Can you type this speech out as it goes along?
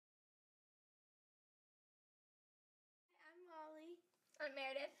I'm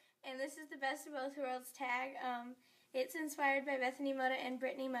Meredith. And this is the Best of Both Worlds tag. It's inspired by Bethany Mota and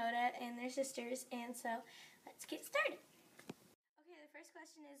Brittney Mota and their sisters. And so, let's get started. Okay, the first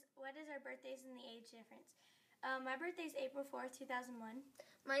question is, what is our birthdays and the age difference? My birthday is April 4th, 2001.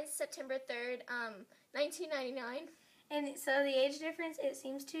 Mine's September 3rd, 1999. And so the age difference, it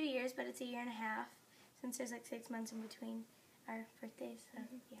seems 2 years, but it's a year and a half, since there's like 6 months in between our birthdays. So,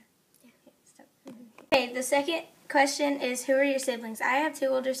 yeah. Okay, the second question is, who are your siblings? I have 2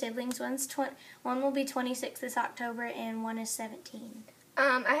 older siblings. One will be 26 this October, and one is 17.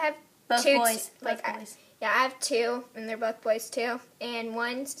 I have both two boys. Both like, boys. I have 2, and they're both boys too. And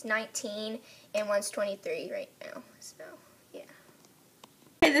one's 19, and one's 23 right now. So, yeah.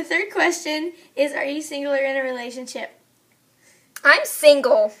 Okay, the third question is, are you single or in a relationship? I'm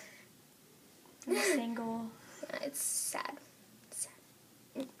single. I'm single. It's sad.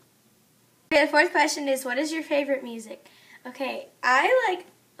 Okay, the fourth question is, what is your favorite music? Okay, I like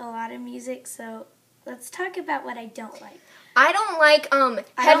a lot of music, so let's talk about what I don't like. I don't like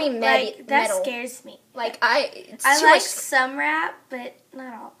heavy metal. That scares me. Like I like some rap, but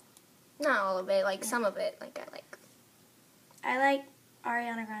not all. Not all of it. Like some of it. Like I like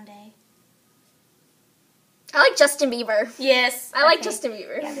Ariana Grande. I like Justin Bieber. Yes. I like Justin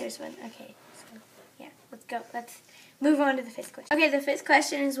Bieber. Yeah, there's one. Okay. So, yeah, let's go. Let's move on to the fifth question. Okay, the fifth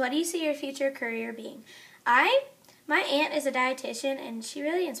question is, what do you see your future career being? My aunt is a dietitian, and she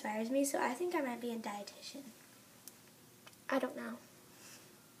really inspires me, so I think I might be a dietitian. I don't know.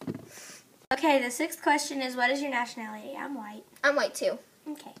 Okay, the sixth question is, what is your nationality? I'm white. I'm white too.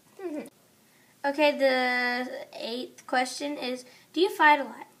 Okay. Mm-hmm. Okay, the eighth question is, do you fight a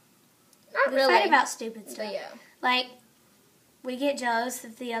lot? Not really. We fight about stupid stuff. But yeah. Like, we get jealous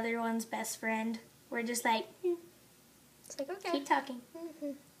of the other one's best friend. We're just like, It's like, okay. Keep talking.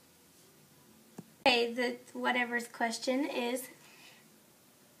 Mm-hmm. Okay, the whatever's question is,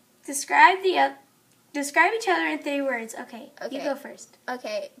 describe each other in 3 words. Okay, you go first.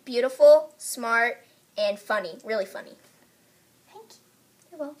 Okay, beautiful, smart, and funny. Really funny. Thank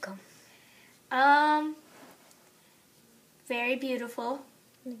you. You're welcome. Very beautiful.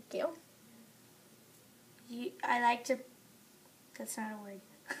 Thank you. I like to. That's not a word.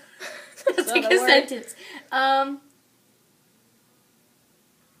 That's like a sentence.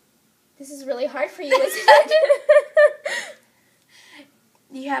 This is really hard for you, isn't it?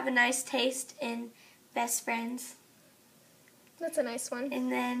 You have a nice taste in best friends. That's a nice one.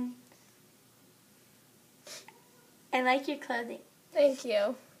 And then, I like your clothing. Thank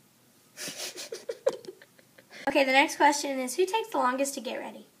you. Okay, the next question is, who takes the longest to get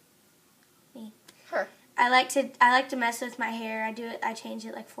ready? Me. Her. I like to mess with my hair. I change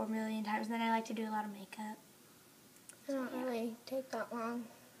it like 4 million times, and then I like to do a lot of makeup. I don't really take that long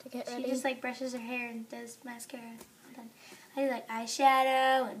to get ready. She just like brushes her hair and does mascara. I'm done. I do like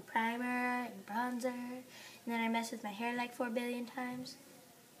eyeshadow and primer and bronzer, and then I mess with my hair like 4 billion times.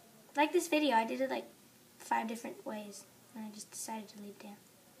 Like this video, I did it like 5 different ways, and I just decided to leave it down.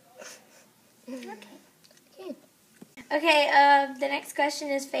 Okay. Okay, the next question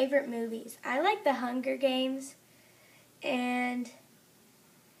is favorite movies. I like The Hunger Games, and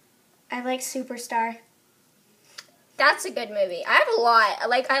I like Superstar. That's a good movie. I have a lot. I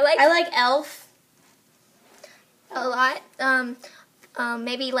like Elf. A lot.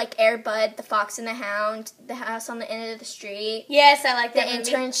 Maybe like Air Bud, The Fox and the Hound, The House on the End of the Street. Yes, I like that movie.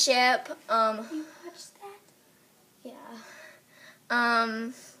 The Internship. You watched that?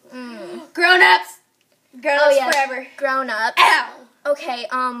 Yeah. Grown Ups. Grown Ups Forever. Grown Ups. Ow. Okay,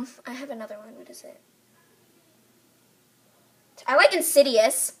 I have another one. What is it? I like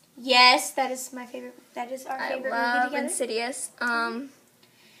Insidious. Yes, that is my favorite. That is our favorite movie together. Insidious.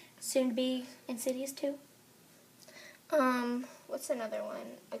 Soon to be Insidious 2. What's another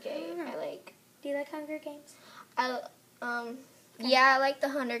one? Okay, I like. Do you like Hunger Games? Yeah, I like the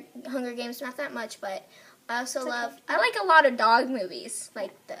Hunger Games, not that much, but I also I like a lot of dog movies,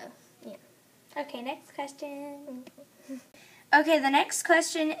 like Okay, next question. Okay, the next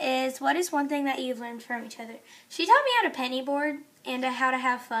question is, what is one thing that you've learned from each other? She taught me how to penny board and how to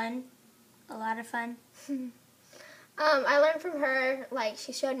have fun. A lot of fun. I learned from her, like,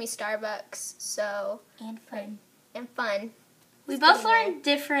 she showed me Starbucks, so... And fun. And fun. We both learned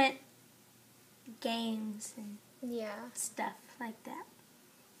different games and stuff like that.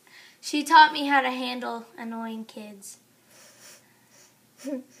 She taught me how to handle annoying kids.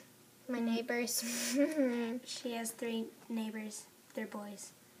 My neighbors. She has 3 neighbors. They're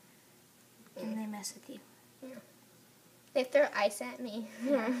boys. And they mess with you. Yeah. They throw ice at me.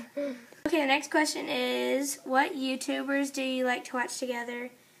 Okay, the next question is, what YouTubers do you like to watch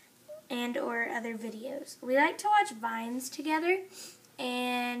together and or other videos? We like to watch Vines together,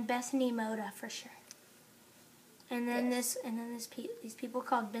 and Bethany Mota for sure. And then these people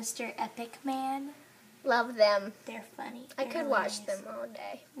called Mr. Epic Man. Love them. They're funny. I could watch them all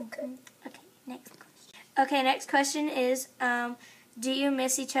day. Okay, next question. Okay, next question is, do you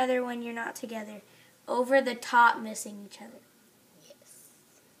miss each other when you're not together? Over the top missing each other. Yes.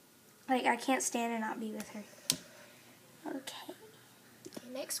 Like, I can't stand to not be with her. Okay.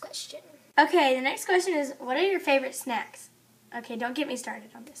 Next question. Okay, the next question is, what are your favorite snacks? Okay, don't get me started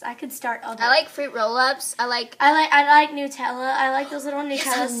on this. I could start all day. I like fruit roll-ups. I like Nutella. I like those little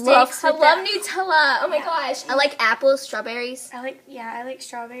Nutella sticks. I love Nutella. Oh my gosh. I like apples, strawberries. I like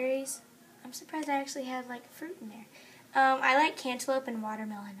strawberries. I'm surprised I actually have like fruit in there. I like cantaloupe and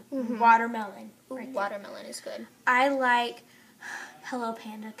watermelon. Mm-hmm. Watermelon. Watermelon is good. I like Hello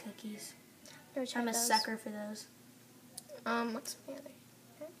Panda cookies. I'm a those. sucker for those. What's my other?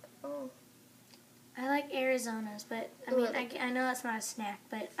 Oh. I like Arizona's, but I mean, I know that's not a snack,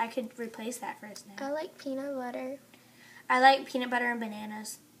 but I could replace that for a snack. I like peanut butter. I like peanut butter and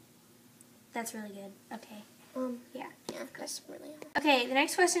bananas. That's really good. Okay. Yeah, that's really good. Okay, the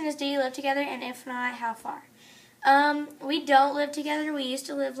next question is, do you live together, and if not, how far? We don't live together. We used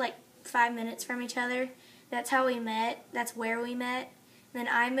to live like 5 minutes from each other. That's how we met. That's where we met. Then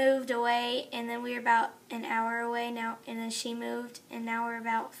I moved away, and then we were about an hour away now, and then she moved, and now we're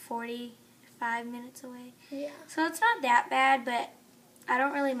about 45 minutes away. Yeah. So it's not that bad, but I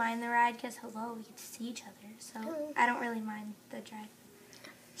don't really mind the ride because, hello, we get to see each other. So I don't really mind the drive.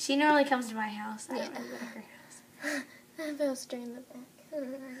 She normally comes to my house. I don't really go to her house. I fell straight in the back.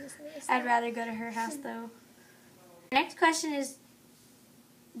 I'd rather go to her house, though. Next question is,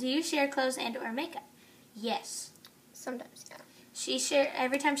 do you share clothes and or makeup? Yes. Sometimes, yeah.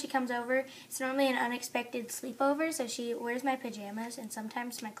 Every time she comes over, it's normally an unexpected sleepover, so she wears my pajamas and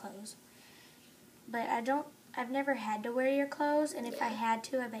sometimes my clothes. But I've never had to wear your clothes, and if I had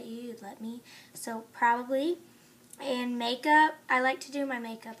to, I bet you'd let me. So probably. And makeup, I like to do my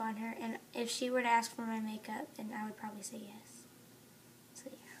makeup on her, and if she were to ask for my makeup, then I would probably say yes. So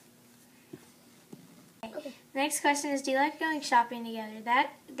yeah. Okay. Next question is, do you like going shopping together?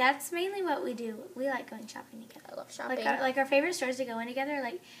 That's mainly what we do. We like going shopping together. I love shopping. Like our favorite stores to go in together,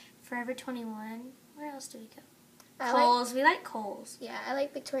 like Forever 21. Where else do we go? Kohl's. We like Kohl's. Yeah, I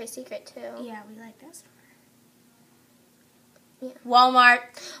like Victoria's Secret too. Yeah, we like that store. Yeah.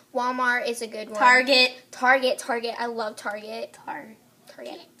 Walmart is a good one. Target. I love Target.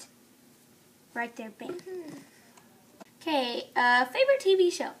 Target. Right there, bang. Okay, favorite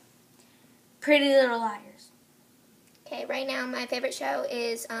TV show? Pretty Little Liars. Okay, right now my favorite show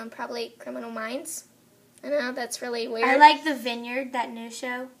is probably Criminal Minds. I know that's really weird. I like The Vineyard, that new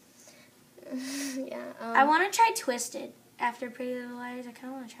show. Yeah. I want to try Twisted after Pretty Little Liars. I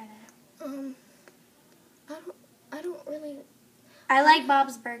kind of want to try that. I don't really. I like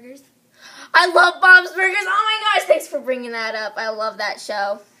Bob's Burgers. I love Bob's Burgers. Oh my gosh, thanks for bringing that up. I love that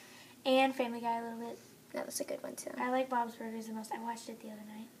show. And Family Guy a little bit. That was a good one too. I like Bob's Burgers the most. I watched it the other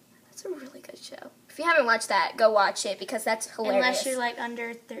night. That's a really good show. If you haven't watched that, go watch it because that's hilarious. Unless you're like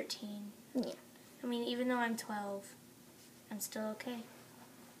under 13. Yeah. I mean, even though I'm 12, I'm still okay.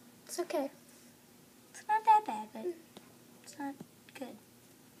 It's okay. It's not that bad, but it's not good.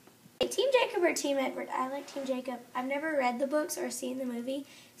 Hey, Team Jacob or Team Edward? I like Team Jacob. I've never read the books or seen the movie.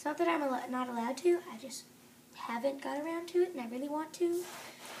 It's not that I'm not allowed to. I just haven't got around to it, and I really want to.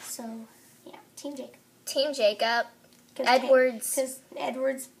 So, yeah, Team Jacob. Team Jacob. Edwards. Because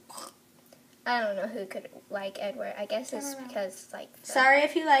Edwards. I don't know who could like Edward. I guess it's because, like... Sorry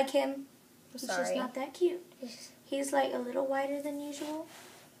if you like him. He's sorry. just not that cute. He's, like, a little whiter than usual.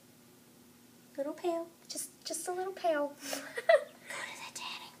 A little pale. Just a little pale. Go to the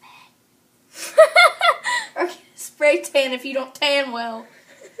tanning bed. Or spray tan if you don't tan well.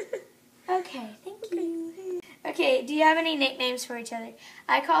 Okay, thank you. Okay, do you have any nicknames for each other?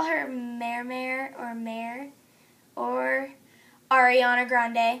 I call her Mare or Mare or Ariana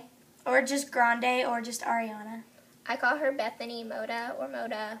Grande or just Grande or just Ariana. I call her Bethany, Mota or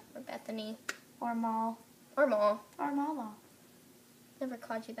Bethany. Or Mal. Or Mal. Or Mal. Never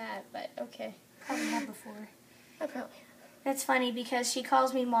called you that, but okay. Probably have before. I probably have. That's funny because she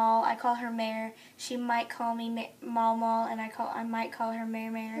calls me Mal, I call her Mare. She might call me Mal, and I might call her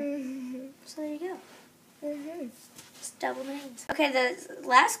Mare. Mm-hmm. So there you go. Mm-hmm. It's double names. Okay, the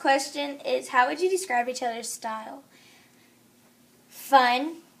last question is, how would you describe each other's style?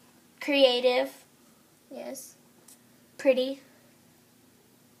 Fun, creative, yes, pretty,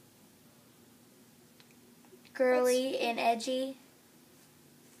 girly, and edgy.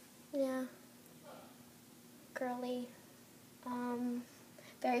 Yeah. Girly.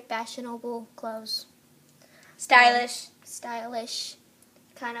 Very fashionable clothes. Stylish. Stylish.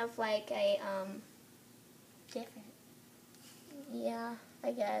 kind of like a different. Yeah,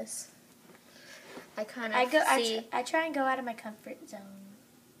 I guess. I kind of I try and go out of my comfort zone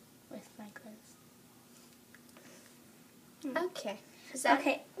with my clothes. Okay.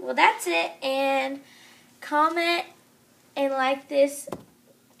 Okay, well that's it, and comment and like this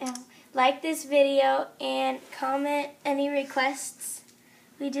video and comment any requests.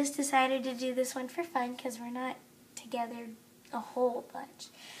 We just decided to do this one for fun because we're not together a whole bunch.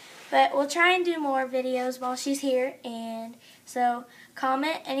 But we'll try and do more videos while she's here, and so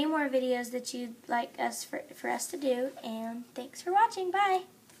comment any more videos that you'd like us for us to do, and thanks for watching. Bye.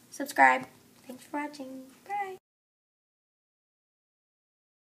 Subscribe. Thanks for watching. Bye.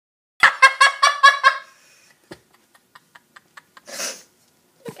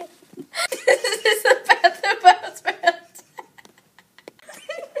 This is about the boat.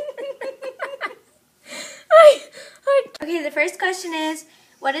 Okay, the first question is,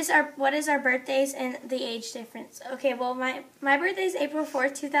 what is our birthdays and the age difference? Okay, well my birthday is April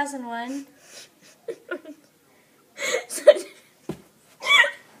 4th, 2001.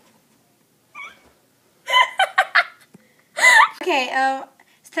 Okay,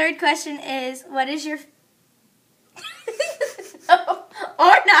 third question is, what is your no,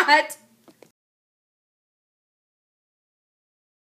 or not.